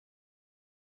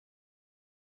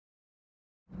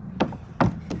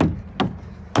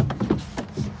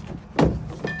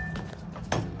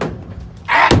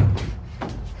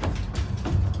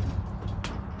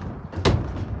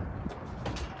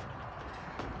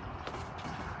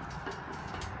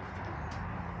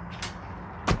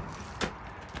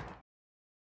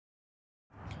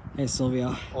Hey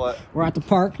Sylvia. What? We're at the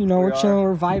park, you know, we're chilling,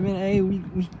 we're vibing. Hey, we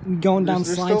going down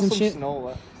slides and shit. Snow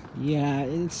left. Yeah,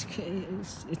 it's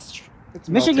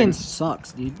Michigan melting.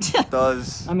 Sucks, dude. It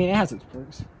does. I mean, it has its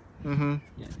perks. Mm-hmm.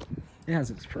 Yeah, it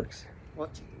has its perks. What?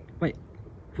 Wait,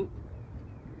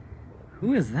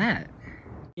 who is that?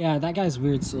 Yeah, that guy's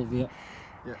weird, Sylvia.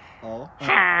 Yeah. Oh.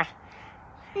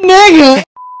 Nigga!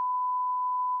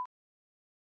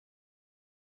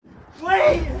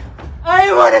 Wait!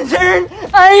 I want to turn!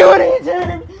 I want to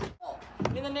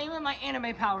turn! In the name of my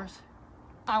anime powers,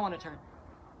 I want to turn.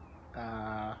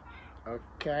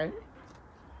 Okay.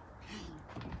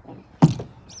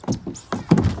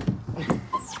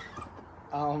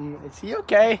 Is he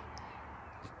okay?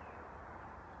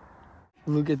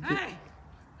 Look at this. Hey!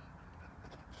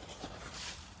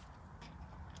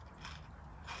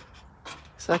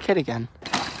 It's that kid again.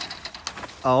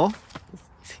 Oh.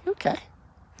 Is he okay?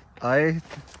 I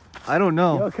don't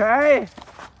know. You okay?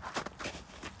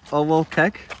 Oh well,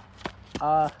 Keck.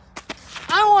 I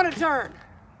want to turn!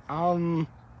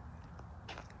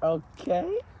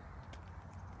 Okay.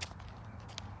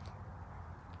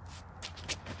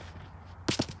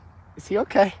 Is he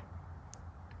okay?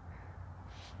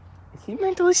 Is he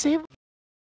mentally stable?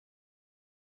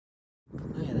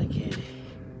 Look at that kid.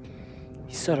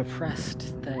 He's so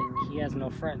depressed that he has no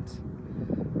friends.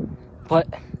 But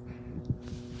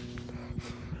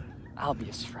I'll be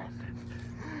his friend.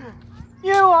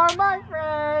 You are my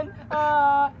friend.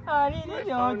 I need My a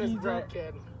phone is doggy.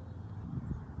 broken.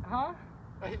 Huh?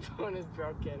 My phone is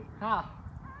broken. How?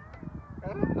 I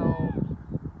don't know.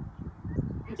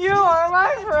 You are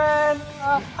my friend.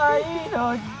 I need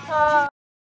a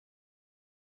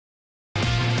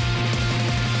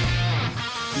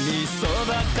理想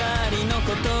ばかりの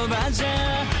言葉じゃ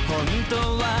本当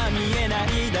は見えな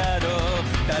いだろう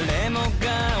誰もが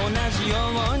同じよ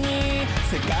うに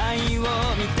世界を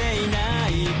見ていな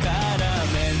いから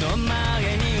目の前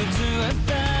に映った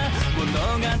物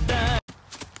語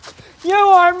You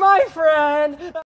are my friend.